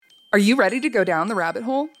Are you ready to go down the rabbit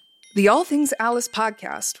hole? The All Things Alice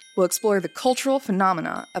podcast will explore the cultural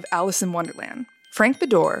phenomena of Alice in Wonderland. Frank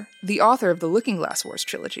Beddor, the author of the Looking Glass Wars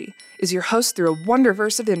trilogy, is your host through a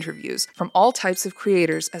wonderverse of interviews from all types of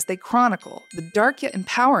creators as they chronicle the dark yet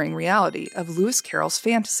empowering reality of Lewis Carroll's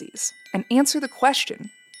fantasies and answer the question,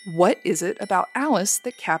 what is it about Alice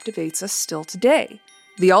that captivates us still today?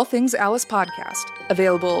 The All Things Alice podcast,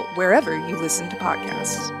 available wherever you listen to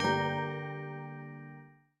podcasts.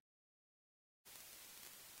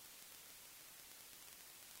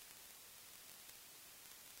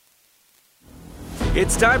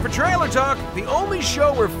 It's time for Trailer Talk, the only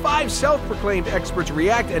show where 5 self-proclaimed experts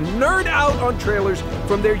react and nerd out on trailers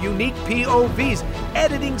from their unique POVs,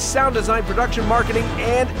 editing, sound design, production, marketing,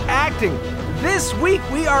 and acting. This week,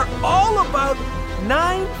 we are all about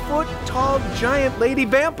 9-foot-tall giant lady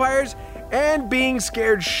vampires and being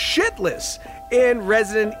scared shitless in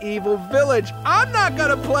Resident Evil Village. I'm not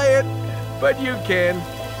gonna play it, but you can.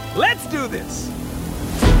 Let's do this.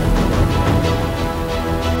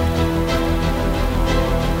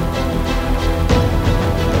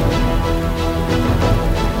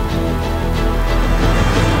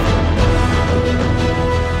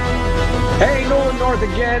 Hey, Nolan North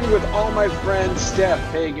again with all my friends Steph,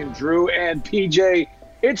 Hagen, Drew, and PJ.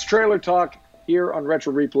 It's Trailer Talk here on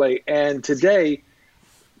Retro Replay, and today,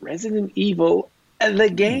 Resident Evil, the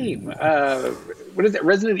game. What is it,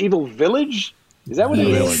 Resident Evil Village? Is that what it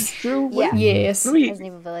is, Drew? Yeah. Yes. Resident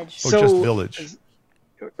Evil Village. So, just Village.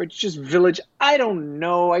 Or it's just Village. I don't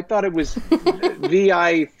know. I thought it was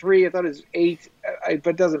VI3. I thought it was 8, but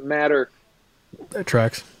it doesn't matter. That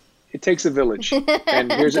tracks. It takes a village, and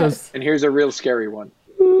here's a real scary one.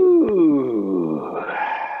 Ooh.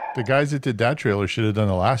 The guys that did that trailer should have done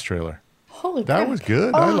the last trailer. Holy That crap. was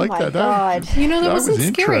good. Oh I like my that. God. You know, that That wasn't was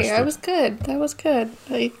scary. interesting. That was good. That was good.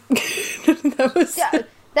 That was... Yeah,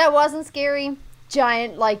 that wasn't scary.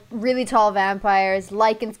 Giant, really tall vampires,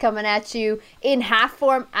 lichens coming at you in half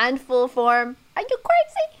form and full form. Are you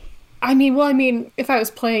crazy? I mean, if I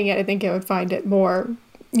was playing it, I think I would find it more,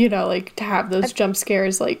 to have those jump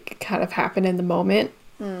scares, kind of happen in the moment.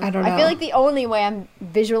 I don't know. I feel like the only way I'm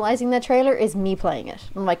visualizing that trailer is me playing it.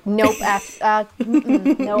 I'm like, nope, no.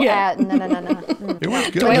 It was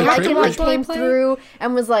good. Do I The have to trailer- watch Came play? through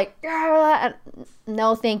and was like,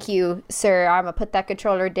 no, thank you, sir. I'm gonna put that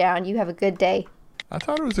controller down. You have a good day. I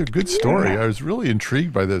thought it was a good story. I was really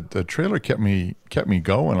intrigued by the trailer. Kept me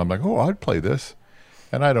going. I'm like, oh, I'd play this.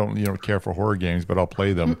 And I don't care for horror games, but I'll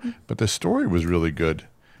play them. But the story was really good.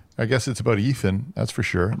 I guess it's about Ethan, that's for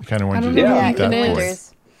sure. The kind of ones you Yeah, eat that Ethan boy.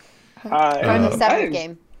 Winters. From the 7th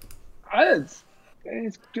game.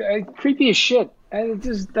 It's creepy as shit. I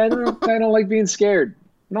don't like being scared.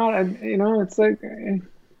 It's like.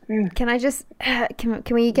 Can I just can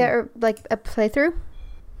we get a playthrough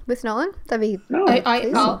with Nolan? That'd be No,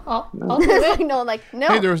 I'll do it. no.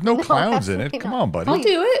 Hey, there was no clowns in it. absolutely Come not. on, buddy.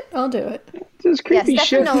 I'll do it. just creepy Steph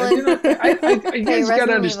shit. Nolan. You guys Resident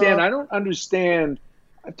gotta understand. Evil. I don't understand.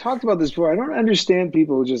 I've talked about this before. I don't understand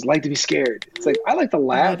people who just like to be scared. It's like I like to I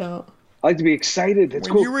laugh. don't. I like to be excited. It's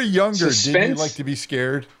When cool. you were younger, did you Suspense. like to be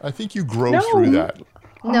scared? I think you grow No. through that.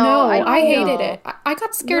 No, I hated know. it. I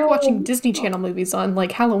got scared watching Disney Channel movies on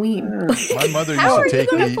Halloween. My mother How are used to you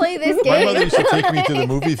take gonna me. play this My game? mother used to take me to the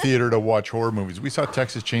movie theater to watch horror movies. We saw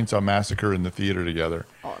Texas Chainsaw Massacre in the theater together.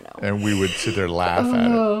 Oh no. And we would sit there and laugh at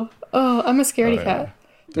it. Oh, I'm a scaredy Oh, yeah. cat.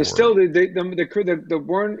 There's still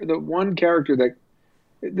the one character that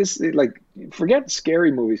forget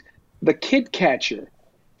scary movies. The kid catcher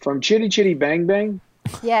from Chitty Chitty Bang Bang.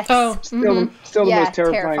 Yes. Oh, Still the yeah, most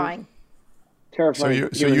terrifying. So you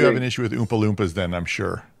human have being. an issue with Oompa Loompas then, I'm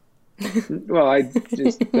sure. Well, I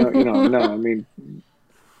just no. I mean,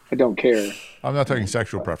 I don't care. I'm not talking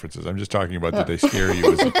sexual preferences. I'm just talking about did they scare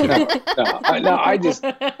you as a kid?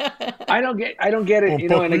 I don't get it.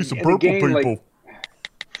 In a game like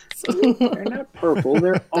they're not purple,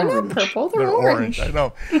 they're They're orange. not purple. They're, They're orange. orange. I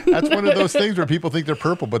know. That's one of those things where people think they're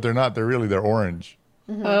purple, but they're not. They're orange.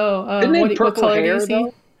 Oh, Didn't they have what purple color do hair you see?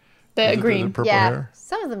 though? The Is it green. purple Yeah, hair?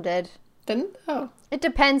 some of them did. Didn't? Oh. It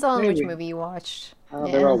depends on which Maybe. movie you watched. Oh,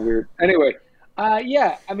 they're all weird. Anyway,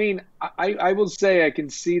 yeah. I mean, I will say I can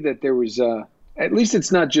see that there was at least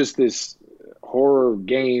it's not just this horror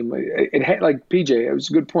game. It had, like PJ. It was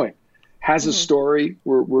a good point. Has a story.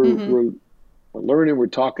 We're learning. We're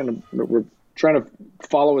talking. We're trying to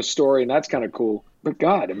follow a story, and that's kind of cool. But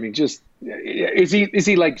God, I mean, just is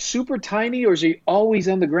he like super tiny, or is he always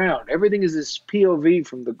on the ground? Everything is this POV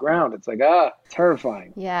from the ground. It's like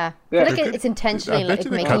terrifying. Yeah. Yeah. I feel like it's intentionally I bet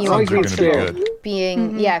you the making you cutscenes are going to be uncomfortable. good.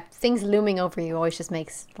 Being things looming over you always just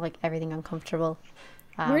makes everything uncomfortable.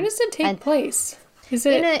 Where does it take and- place? Is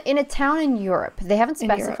it in a town in Europe? They haven't In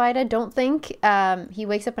Europe. specified. I don't think. He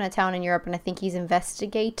wakes up in a town in Europe, and I think he's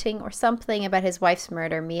investigating or something about his wife's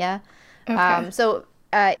murder, Mia. Okay. So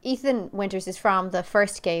Ethan Winters is from the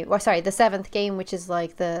first game, or sorry, the seventh game, which is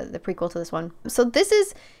like the prequel to this one. So this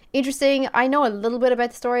is interesting. I know a little bit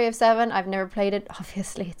about the story of Seven. I've never played it.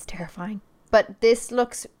 Obviously, it's terrifying, but this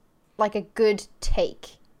looks like a good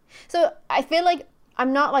take. So I feel like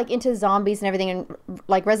I'm not like into zombies and everything, and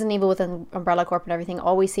like Resident Evil with an Umbrella Corp and everything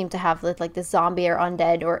always seem to have like the zombie or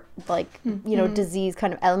undead or like you know disease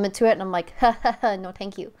kind of element to it, and I'm like no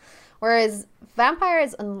thank you. Whereas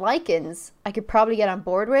vampires and lichens I could probably get on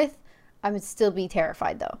board with. I would still be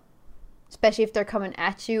terrified though, especially if they're coming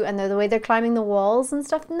at you and the way they're climbing the walls and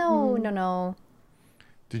stuff. No.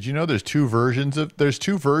 Did you know there's two versions of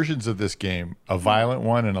this game, a violent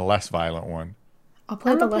one and a less violent one? I'll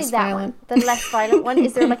play I'm the gonna play less that violent. one. The less violent one.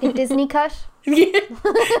 Is there like a Disney cut?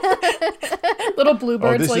 Little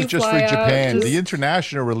bluebirds. Oh, this like, is just for fly out, Japan. just- The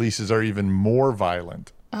international releases are even more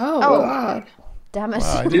violent. Oh, Oh. God. Damn it.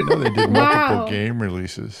 I didn't know they did multiple Wow. game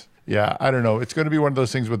releases. Yeah, I don't know. It's going to be one of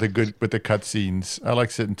those things with the cutscenes. I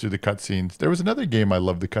like sitting through the cutscenes. There was another game I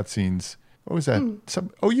loved the cutscenes. What was that?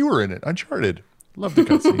 You were in it. Uncharted. Love the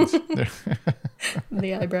cutscenes.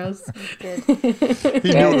 The eyebrows. Good.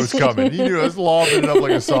 He knew it was coming. He knew I was lobbing it up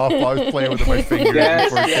like a softball. I was playing with my fingers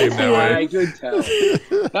before it came that way. I could tell.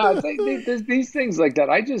 No, I think there's these things like that.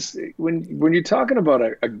 I just when you're talking about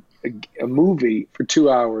a movie for 2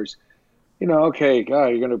 hours, you know, okay, God,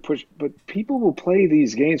 you're gonna push, but people will play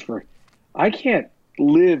these games for. I can't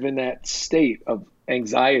live in that state of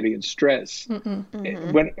anxiety and stress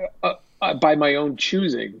when by my own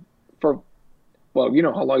choosing for. Well, you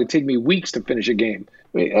know how long it'd take me weeks to finish a game.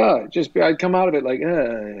 I mean, I'd come out of it like,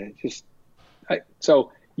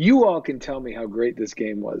 so you all can tell me how great this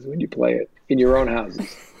game was when you play it in your own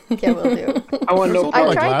houses. Yeah, we'll do. I want to know.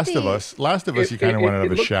 Like tried Last of the- Us. Last of Us, you kind of want to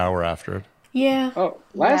have a shower after it. Yeah. Oh,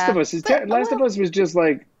 Last Yeah. of Us is But, Last of Us was just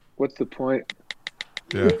like, what's the point?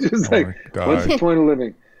 Yeah. Just Oh like, my God. what's the point of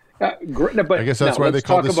living? But I guess that's now why they let's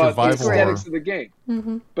call talk this about the survival aesthetics horror. of the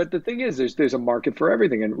game. But the thing is, there's a market for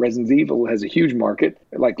everything, and Resident Evil has a huge market,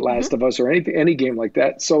 like Last of Us or any game like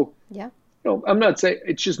that. So, Yeah. no, I'm not saying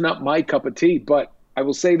it's just not my cup of tea, but I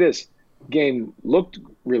will say this: game looked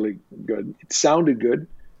really good. It sounded good.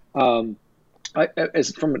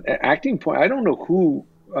 As from an acting point, I don't know who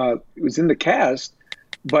was in the cast,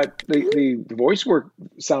 but the voice work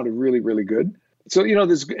sounded really, really good. So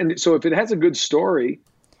so if it has a good story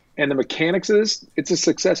and the mechanics of this, it's a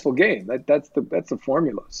successful game. That's the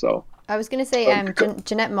formula. So I was gonna say,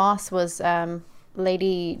 Jeanette Moss was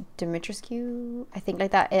Lady Dimitrescu, I think,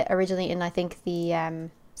 like that originally in I think the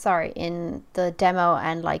in the demo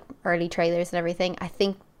and like early trailers and everything. I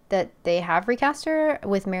think that they have recast her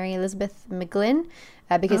with Mary Elizabeth McGlynn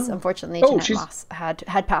because unfortunately Jeanette she's- Moss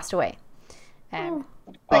had passed away.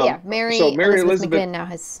 But yeah, Mary Elizabeth McGlynn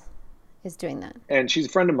now is doing that. and she's a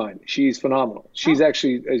friend of mine. She's phenomenal. She's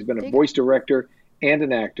actually has been a voice director and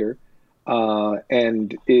an actor,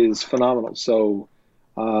 and is phenomenal. So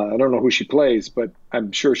I don't know who she plays, but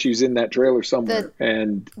I'm sure she's in that trailer somewhere.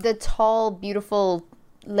 The tall, beautiful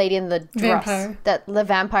lady in the dress, Vampire. the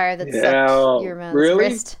vampire that Yeah, sucked your man's really?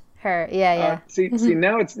 wrist. Her, yeah. See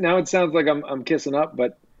now it sounds like I'm kissing up,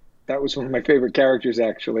 but that was one of my favorite characters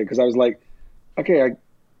actually, because I was like,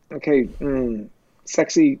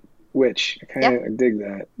 sexy witch. I kind of dig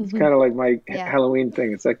that. It's kind of like my Halloween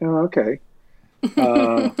thing. It's like, oh, okay.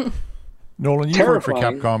 Nolan, you've worked for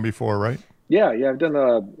Terrifying. Capcom before, right? Yeah, I've done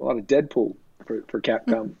a lot of Deadpool for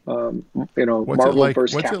Capcom. What's Marvel it like?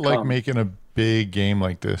 versus What's Capcom. it like making a big game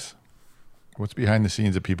like this? What's behind the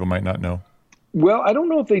scenes that people might not know? Well, I don't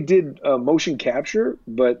know if they did motion capture,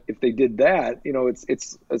 but if they did that,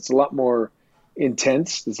 it's a lot more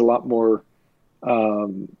intense. There's a lot more,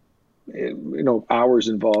 hours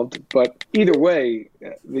involved. But either way,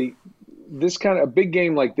 this kind of a big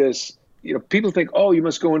game like this, people think, oh, you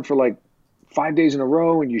must go in for like 5 days in a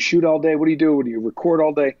row and you shoot all day. What do you do? Do you record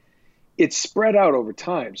all day? It's spread out over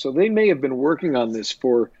time. So they may have been working on this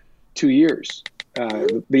for 2 years.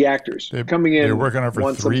 The actors coming in. They're working on it for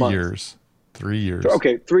once a 3 month. years. 3 years.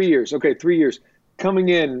 Okay, 3 years. Okay, 3 years. Coming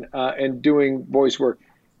in and doing voice work.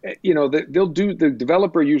 The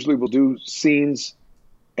developer usually will do scenes,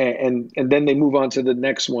 and then they move on to the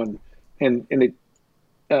next one, and it,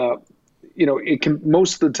 it can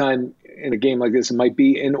most of the time in a game like this, it might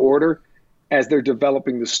be in order as they're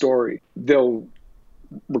developing the story. They'll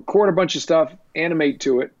record a bunch of stuff, animate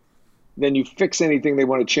to it, then you fix anything they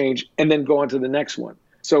want to change, and then go on to the next one.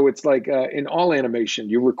 So it's like in all animation,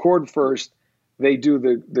 you record first, they do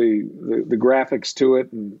the graphics to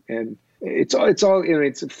it, and it's all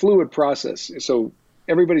it's a fluid process. So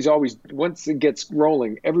everybody's always, once it gets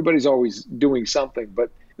rolling, everybody's always doing something.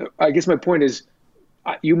 But I guess my point is,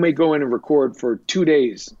 you may go in and record for 2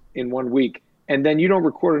 days in 1 week, and then you don't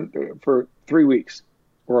record for 3 weeks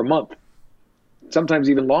or a month, sometimes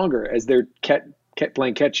even longer, as they're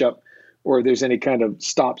playing catch up, or there's any kind of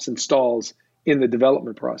stops and stalls in the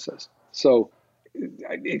development process. So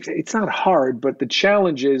it's not hard, but the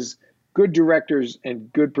challenge is good directors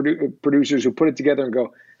and good producers who put it together and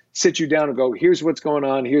go, sit you down and go, here's what's going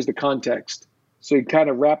on, here's the context. So you kind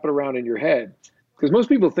of wrap it around in your head. Because most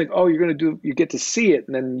people think, oh, you get to see it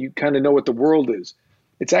and then you kind of know what the world is.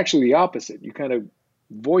 It's actually the opposite. You kind of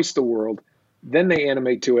voice the world, then they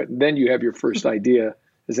animate to it, and then you have your first idea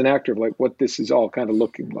as an actor of like what this is all kind of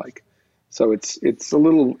looking like. So it's a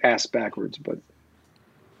little ass backwards, but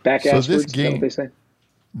backwards, is that what they say?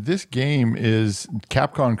 This game is,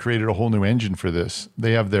 Capcom created a whole new engine for this.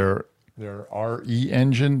 They have their RE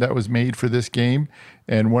engine that was made for this game.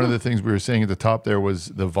 And one of the things we were saying at the top there was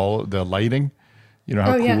the lighting, you know,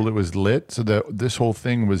 how cool it was lit. So this whole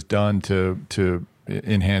thing was done to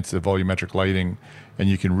enhance the volumetric lighting. And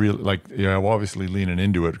you can really, like, you know, obviously leaning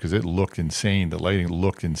into it because it looked insane. The lighting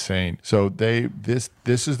looked insane. So this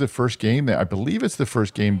is the first game I believe it's the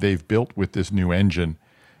first game they've built with this new engine.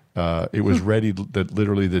 It was ready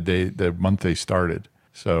literally the month they started.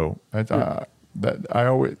 So that I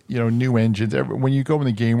always, you know, new engines. When you go in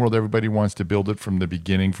the game world, everybody wants to build it from the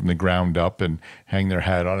beginning, from the ground up, and hang their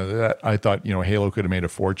hat on it. I thought, you know, Halo could have made a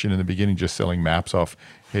fortune in the beginning just selling maps off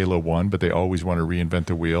Halo 1, but they always want to reinvent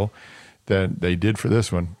the wheel. That they did for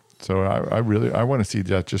this one. So I want to see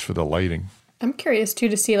that just for the lighting. I'm curious too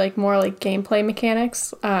to see like more like gameplay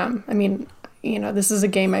mechanics. I mean, you know, this is a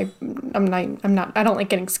game I don't like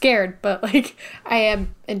getting scared, but like I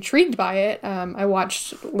am intrigued by it. I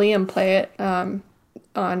watched Liam play it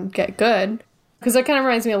on Get Good, because that kind of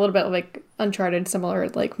reminds me a little bit of like Uncharted, similar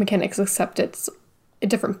like mechanics, except it's a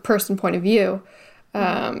different person point of view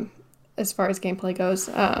as far as gameplay goes.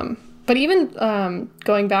 But even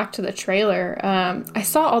going back to the trailer, I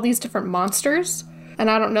saw all these different monsters. And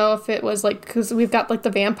I don't know if it was like, because we've got like the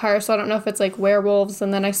vampire, so I don't know if it's like werewolves.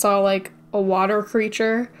 And then I saw like a water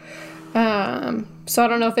creature. So I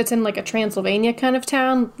don't know if it's in like a Transylvania kind of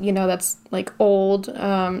town, you know, that's like old.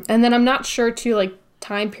 And then I'm not sure too, like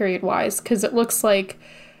time period wise, because it looks like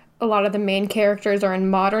a lot of the main characters are in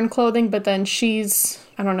modern clothing, but then she's,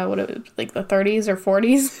 I don't know what it was, like the 30s or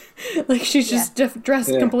 40s. Like she's just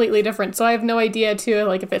dressed completely different. So I have no idea too,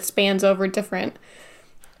 like if it spans over different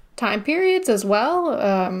time periods as well.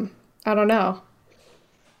 I don't know.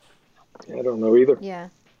 I don't know either. Yeah.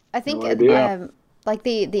 I think like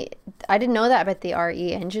the I didn't know that about the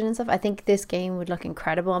RE engine and stuff. I think this game would look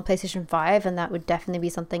incredible on PlayStation 5, and that would definitely be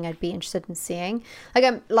something I'd be interested in seeing.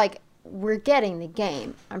 We're getting the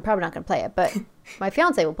game. I'm probably not going to play it, but my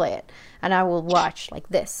fiance will play it, and I will watch like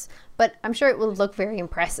this. But I'm sure it will look very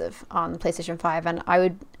impressive on PlayStation 5, and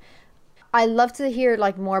I'd love to hear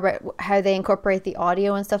like more about how they incorporate the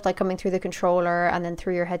audio and stuff, like coming through the controller and then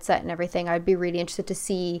through your headset and everything. I'd be really interested to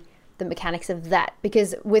see the mechanics of that,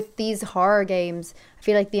 because with these horror games, I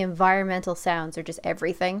feel like the environmental sounds are just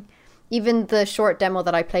everything. Even the short demo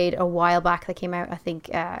that I played a while back that came out, I think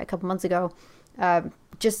a couple months ago,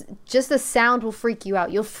 just the sound will freak you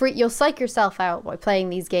out. You'll psych yourself out by playing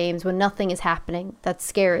these games when nothing is happening. That's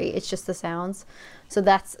scary. It's just the sounds. So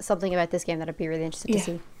that's something about this game that I'd be really interested to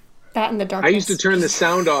see. That in the darkness. I used to turn the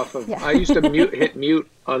sound off of. I used to hit mute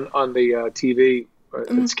on the TV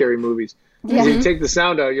in scary movies. Yeah. You take the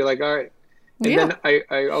sound out, you're like, all right. And then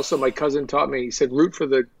I also, my cousin taught me. He said, root for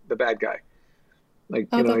the bad guy. Like,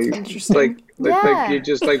 you know, like you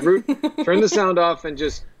just like root, turn the sound off, and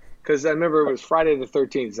just. Because I remember it was Friday the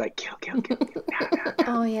 13th. It's like, kill. No.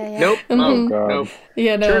 Oh, yeah. Nope. Mm-hmm. Oh, nope.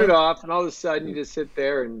 Yeah, no. Turn it off, and all of a sudden you just sit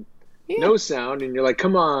there and no sound, and you're like,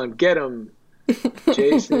 come on, get him,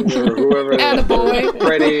 Jason or whoever.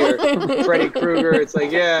 Freddy Krueger. It's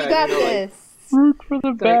like, yeah. You got this. Root for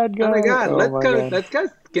the bad guy. Oh my God, let's go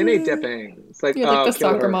skinny dipping. It's like, like the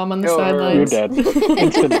soccer mom on the sidelines. You're dead.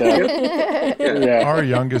 Instant dead. Yeah. Our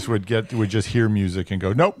youngest would just hear music and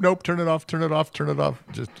go, nope, turn it off.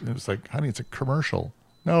 Just it's like, honey, it's a commercial.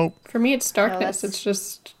 Nope. For me, it's darkness. It's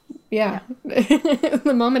just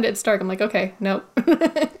the moment it's dark, I'm like, okay, nope.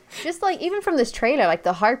 Just like even from this trailer, like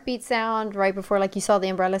the heartbeat sound right before, like you saw the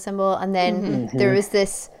umbrella symbol, and then there was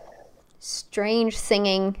this strange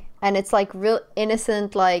singing, and it's like real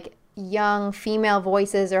innocent, like young female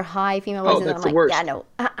voices or high female voices. That's and I'm the like, worst. yeah, no,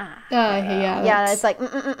 yeah, it's like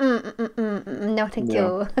no, thank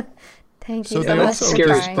you, thank you. So so much. also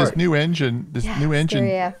this new engine,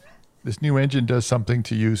 Scary, this new engine does something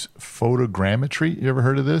to use photogrammetry. You ever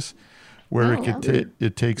heard of this? Where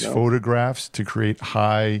it takes photographs to create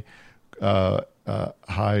high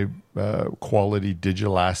quality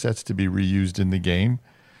digital assets to be reused in the game.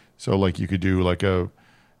 So like you could do like a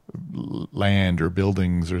land or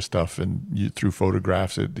buildings or stuff, and through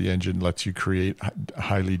photographs, the engine lets you create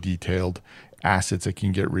highly detailed assets that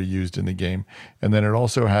can get reused in the game. And then it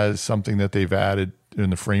also has something that they've added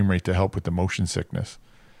in the frame rate to help with the motion sickness.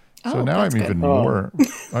 So now I'm even more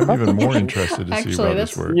interested to see how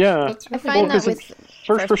this works. Yeah, I find that with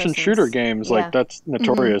first-person shooter games, like yeah. that's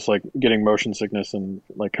notorious, like getting motion sickness and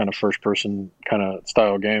like kind of first-person kind of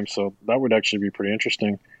style games. So that would actually be pretty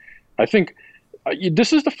interesting. I think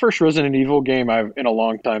this is the first Resident Evil game in a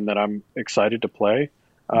long time that I'm excited to play.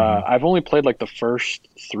 I've only played like the first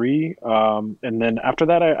 3, and then after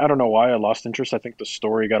that, I don't know why I lost interest. I think the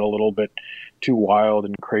story got a little bit too wild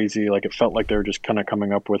and crazy. Like it felt like they were just kind of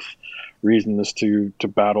coming up with reasons to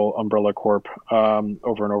battle Umbrella Corp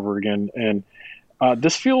over and over again. And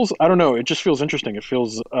this feels, I don't know, it just feels interesting. It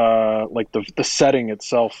feels like the setting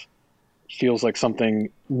itself feels like something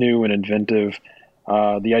new and inventive.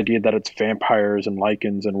 The idea that it's vampires and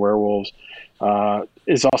lichens and werewolves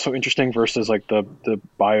is also interesting versus like the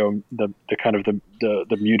kind of the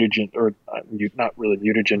mutagen, or not really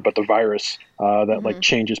mutagen, but the virus that like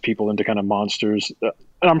changes people into kind of monsters.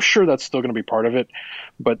 And I'm sure that's still going to be part of it,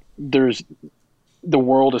 but the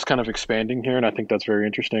world is kind of expanding here, and I think that's very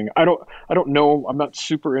interesting. I don't know. I'm not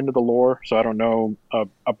super into the lore, so I don't know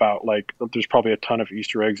about like. There's probably a ton of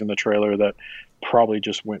Easter eggs in the trailer that probably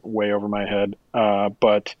just went way over my head.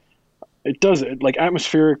 But it does, like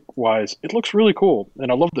atmospheric wise, it looks really cool,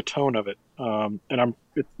 and I love the tone of it. And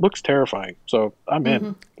it looks terrifying, so I'm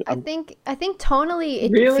in. I think tonally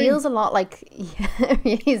it Really? feels a lot like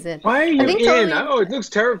he's in. Why are you I think in? totally- Oh, it looks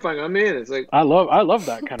terrifying. I'm in. It's like I love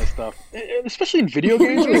that kind of stuff, especially in video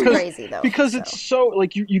games. It's crazy, though, because so. it's so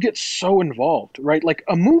like you get so involved, right? Like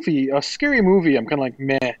a scary movie, I'm kind of like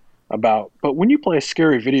meh about, but when you play a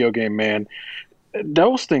scary video game, man,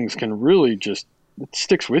 those things can really just, it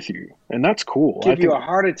sticks with you, and that's cool. give you a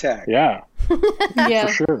heart attack. Yeah, Yeah.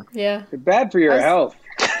 for sure. Yeah. It's bad for your health.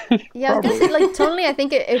 Yeah, I was gonna say, like, totally, I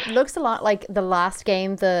think it looks a lot like the last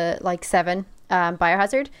game, the, like, 7,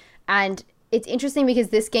 Biohazard. And it's interesting because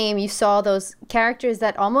this game, you saw those characters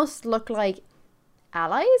that almost look like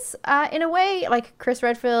allies, in a way, like Chris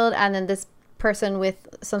Redfield, and then this person with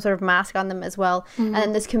some sort of mask on them as well. And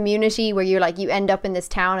then this community where you're, like, you end up in this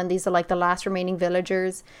town, and these are, like, the last remaining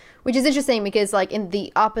villagers, which is interesting because, like, in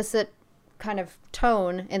the opposite kind of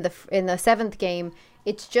tone in the 7th game,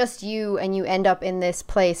 it's just you, and you end up in this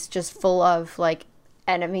place just full of like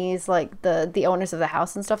enemies, like the owners of the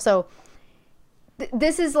house and stuff. So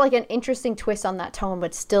this is like an interesting twist on that tone,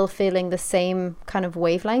 but still feeling the same kind of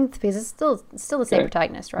wavelength because it's still the same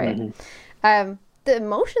protagonist, right? The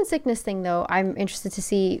motion sickness thing, though, I'm interested to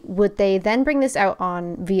see, would they then bring this out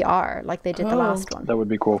on VR like they did the last one? That would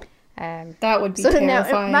be cool. That would be So now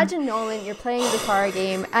terrifying. imagine, Nolan, you're playing the car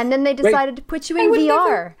game, and then they decided to put you in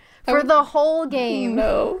VR for the whole game.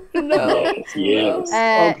 No. Yes.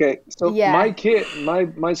 Okay, so yeah.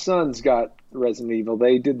 my sons got Resident Evil.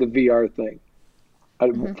 They did the VR thing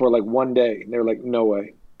for like one day. They were like, no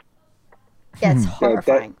way. Yeah, it's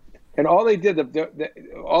horrifying. And all they did,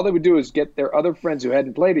 all they would do is get their other friends who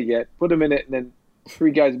hadn't played it yet, put them in it, and then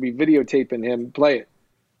 3 guys would be videotaping him play it.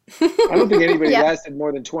 I don't think anybody lasted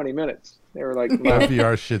more than 20 minutes. They were like, That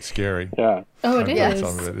VR shit's scary. Yeah. Oh, it I've done is.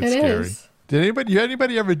 some of it. It It's scary. is. Did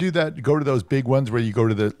anybody ever do that? Go to those big ones where you go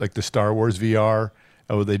to the Star Wars VR?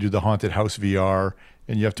 Oh, they do the haunted house VR,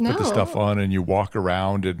 and you have to put the No. stuff on and you walk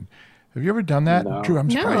around. And have you ever done that, No. Drew? I'm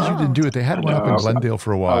surprised you No. didn't do it. They had one up in Glendale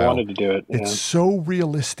for a while. I wanted to do it. It's so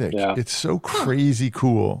realistic. Yeah. It's so crazy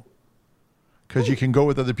cool because you can go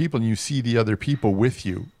with other people and you see the other people with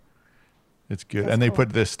you. It's good, and they put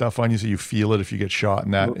this stuff on you so you feel it if you get shot,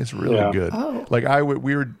 and that it's really good. Oh. Like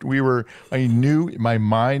we were. I knew my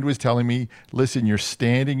mind was telling me, listen, you're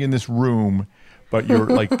standing in this room, but you're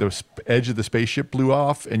like the edge of the spaceship blew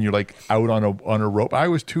off, and you're like out on a rope. I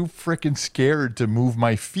was too freaking scared to move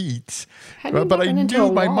my feet, How do you but I run into knew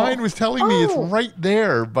a my wall? mind was telling me it's right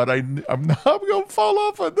there. But I'm not going to fall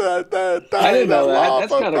off of that. I didn't know that.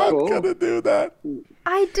 That's I'm kinda not cool. going to do that.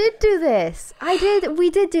 I did do this. We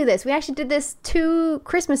did do this. We actually did this 2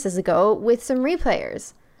 Christmases ago with some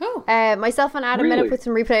replayers. Oh. Myself and Adam met Really? up with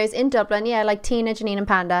some replayers in Dublin. Yeah, like Tina, Janine, and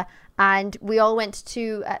Panda. And we all went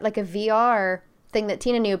to like a VR thing that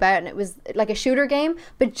Tina knew about, and it was like a shooter game,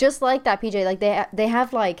 but just like that, PJ. Like they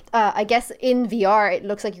have like I guess in VR it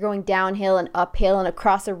looks like you're going downhill and uphill and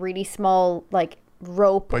across a really small like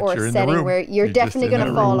rope But or you're a in the setting room. where you're You're just definitely in going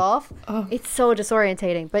to that fall room. off. It's so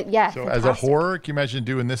disorientating. But yeah, So as a fantastic. horror, can you imagine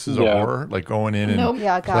doing this as a Yeah. horror, like going in and Nope.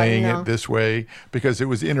 Yeah, God, playing no. it this way? Because it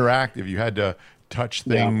was interactive. You had to touch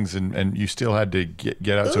things and you still had to get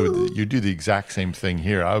out. So you do the exact same thing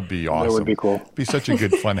here. That would be awesome. would be cool. It'd be such a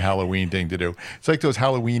good, fun Halloween thing to do. It's like those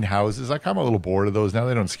Halloween houses. Like I'm a little bored of those now.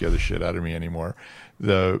 They don't scare the shit out of me anymore.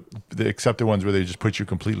 The except the ones where they just put you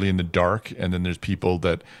completely in the dark, and then there's people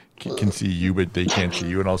that can see you, but they can't see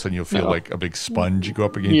you, and all of a sudden you'll feel like a big sponge you go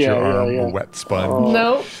up against your arm, a wet sponge.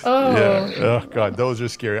 Nope. Oh. Yeah. Oh God, those are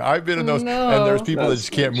scary. I've been in those, and there's people that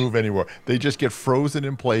just can't move anymore. They just get frozen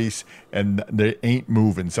in place, and they ain't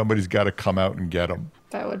moving. Somebody's got to come out and get them.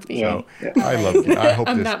 That would be. So I love it. I hope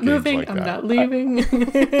I'm this not game's moving. like I'm that. not leaving.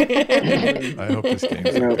 I hope this game's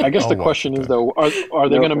like that. I guess I'll the watch question it is then. though, are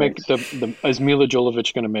they No going to make thanks. is Mila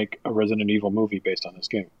Jovovich going to make a Resident Evil movie based on this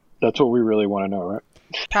game? That's what we really want to know, right?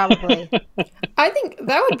 Probably. I think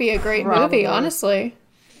that would be a great Probably. movie, honestly.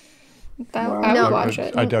 I No. would watch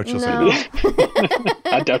it. I doubt she'll say No. that.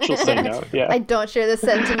 I doubt she'll say no. Yeah. I don't share the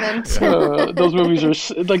sentiment. Those movies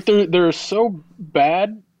are like they're so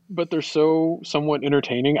bad, but they're so somewhat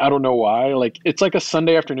entertaining. I don't know why. Like it's like a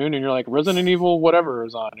Sunday afternoon, and you're like Resident Evil, whatever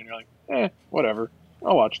is on, and you're like, whatever.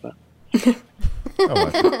 I'll watch that. I'll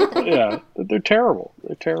watch it. Yeah, they're terrible.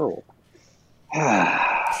 They're terrible.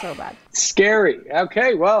 So bad. Scary.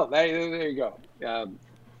 Okay, well, there you go.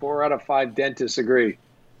 4 out of 5 dentists agree.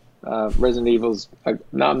 Resident Evil's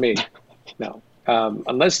not me. No.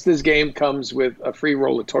 Unless this game comes with a free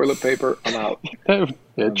roll of toilet paper, I'm out.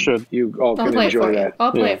 It should. You all I'll can play it enjoy for you. that.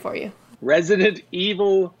 I'll play Yeah. it for you. Resident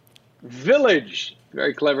Evil Village.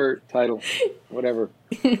 Very clever title. Whatever.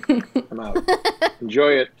 I'm out.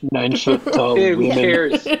 Enjoy it. 9 foot tall Who women.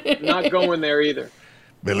 cares? I'm not going there either.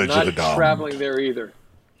 Village I'm of the not Dawn. traveling there either.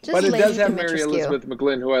 Just But it lazy does have Demetrius Mary Q. Elizabeth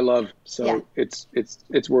McGlynn, who I love, so Yeah.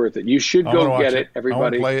 it's worth it. You should I'm gonna go watch get it,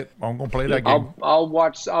 everybody. I'm gonna play it. I'm gonna play that game. I'll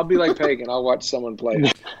watch. I'll be like Pagan. I'll watch someone play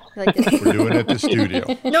it. Like this. We're doing it at the studio.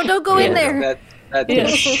 No, don't go in there. That Yeah.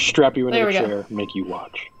 Strap you into There a we go. chair, make you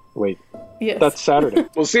watch. Wait, Yes. that's Saturday.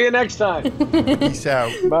 We'll see you next time. Peace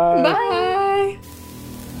out. Bye. Bye.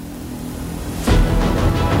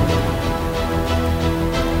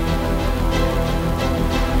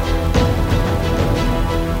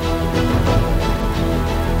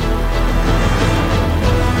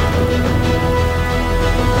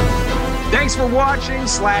 Thanks for watching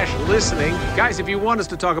 / listening. Guys, if you want us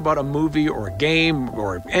to talk about a movie or a game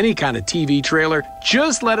or any kind of TV trailer,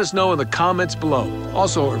 just let us know in the comments below.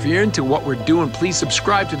 Also, if you're into what we're doing, please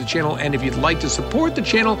subscribe to the channel. And if you'd like to support the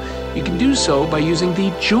channel, you can do so by using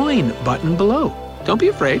the join button below. Don't be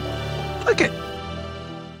afraid. Click it.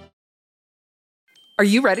 Are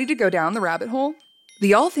you ready to go down the rabbit hole?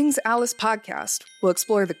 The All Things Alice podcast will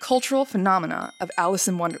explore the cultural phenomena of Alice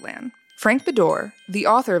in Wonderland. Frank Bedore, the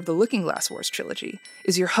author of the Looking Glass Wars trilogy,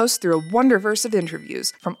 is your host through a wonderverse of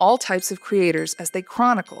interviews from all types of creators as they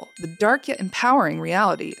chronicle the dark yet empowering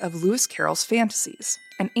reality of Lewis Carroll's fantasies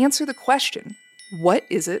and answer the question, what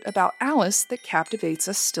is it about Alice that captivates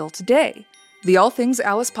us still today? The All Things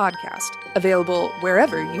Alice podcast, available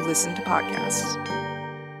wherever you listen to podcasts.